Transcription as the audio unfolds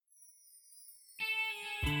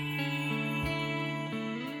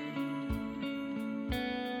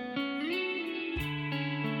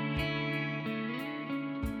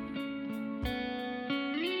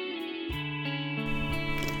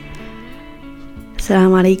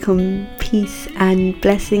Assalamu alaikum, peace and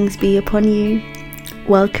blessings be upon you.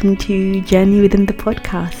 Welcome to Journey Within the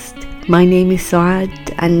podcast. My name is Saad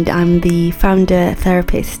and I'm the founder,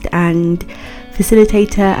 therapist and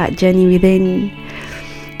facilitator at Journey Within.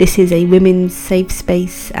 This is a women's safe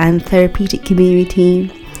space and therapeutic community.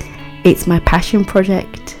 It's my passion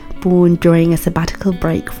project, born during a sabbatical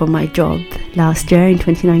break from my job last year in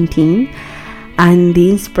 2019. And the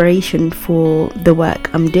inspiration for the work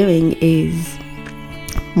I'm doing is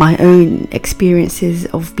my own experiences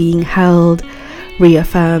of being held,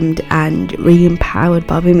 reaffirmed and re-empowered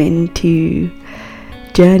by women to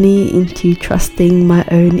journey into trusting my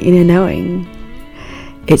own inner knowing.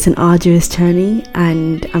 It's an arduous journey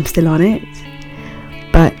and I'm still on it,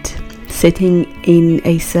 but sitting in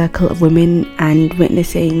a circle of women and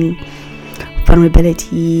witnessing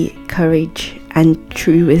vulnerability, courage and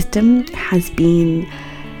true wisdom has been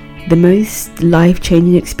the most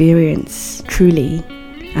life-changing experience, truly.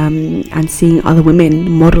 And seeing other women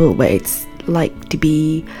model what it's like to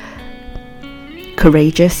be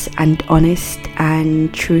courageous and honest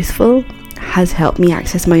and truthful has helped me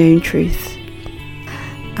access my own truth.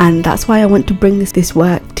 And that's why I want to bring this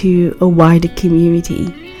work to a wider community.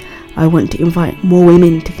 I want to invite more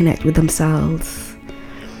women to connect with themselves.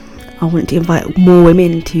 I want to invite more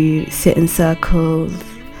women to sit in circles,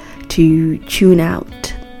 to tune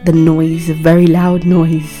out the noise, the very loud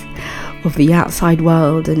noise of the outside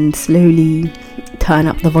world and slowly turn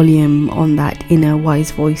up the volume on that inner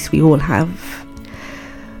wise voice we all have.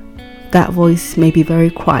 That voice may be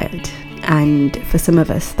very quiet, and for some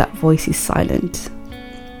of us that voice is silent.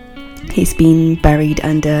 It's been buried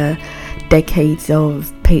under decades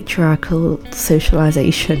of patriarchal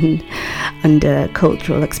socialization, under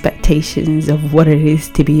cultural expectations of what it is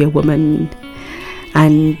to be a woman,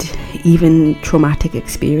 and even traumatic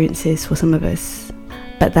experiences for some of us.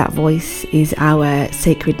 But that voice is our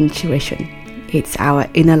sacred intuition. It's our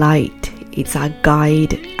inner light. It's our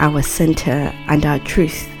guide, our center, and our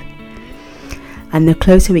truth. And the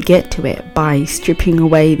closer we get to it by stripping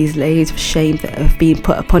away these layers of shame that have been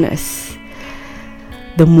put upon us,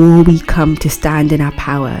 the more we come to stand in our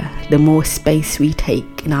power, the more space we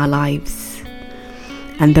take in our lives,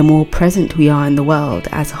 and the more present we are in the world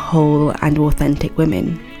as whole and authentic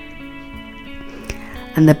women.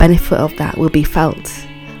 And the benefit of that will be felt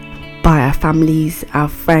by our families, our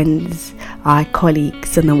friends, our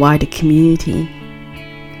colleagues and the wider community.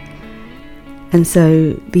 And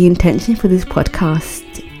so the intention for this podcast,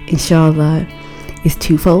 inshallah, is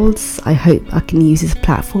twofold. I hope I can use this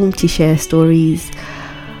platform to share stories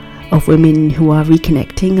of women who are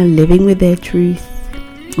reconnecting and living with their truth,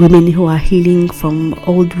 women who are healing from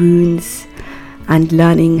old wounds and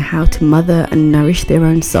learning how to mother and nourish their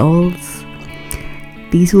own souls.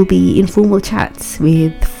 These will be informal chats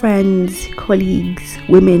with friends, colleagues,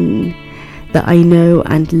 women that I know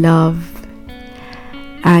and love.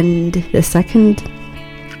 And the second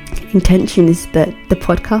intention is that the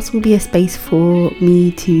podcast will be a space for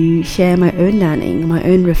me to share my own learning, my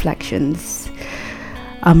own reflections.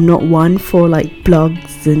 I'm not one for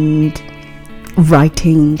blogs and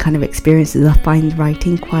writing kind of experiences. I find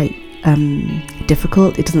writing quite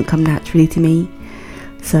difficult. It doesn't come naturally to me.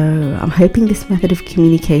 So I'm hoping this method of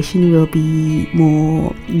communication will be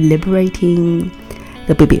more liberating.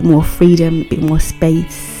 There'll be a bit more freedom, a bit more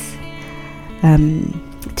space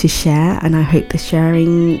to share, and I hope the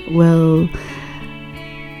sharing will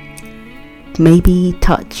maybe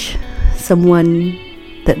touch someone,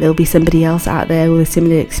 that there'll be somebody else out there with a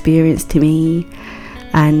similar experience to me,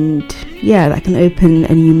 and that can open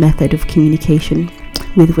a new method of communication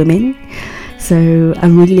with women. So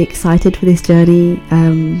I'm really excited for this journey.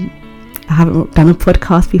 I haven't done a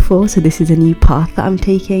podcast before, so this is a new path that I'm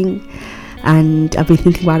taking, and I've been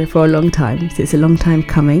thinking about it for a long time, so it's a long time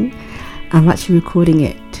coming. I'm actually recording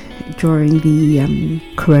it during the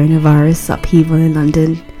coronavirus upheaval in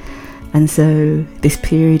London, and so this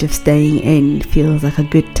period of staying in feels like a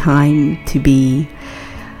good time to be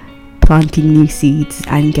planting new seeds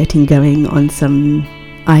and getting going on some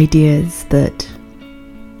ideas that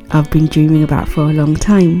I've been dreaming about for a long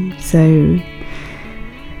time. So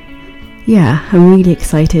I'm really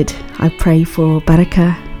excited. I pray for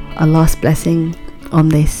barakah, Allah's blessing on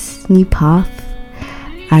this new path,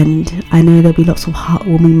 and I know there'll be lots of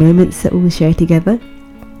heartwarming moments that we'll share together.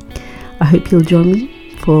 I hope you'll join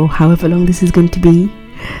me for however long this is going to be,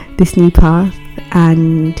 this new path,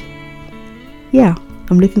 and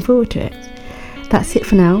I'm looking forward to it. That's it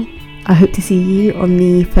for now. I hope to see you on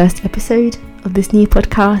the first episode of this new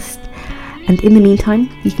podcast, and in the meantime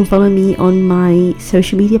you can follow me on my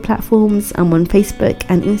social media platforms. I'm on Facebook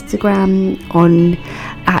and Instagram on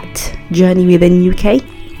at Journey Within UK,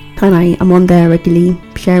 and I am on there regularly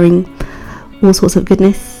sharing all sorts of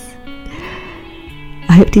goodness.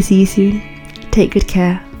 I hope to see you soon. Take good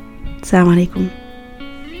care. Assalamu alaikum.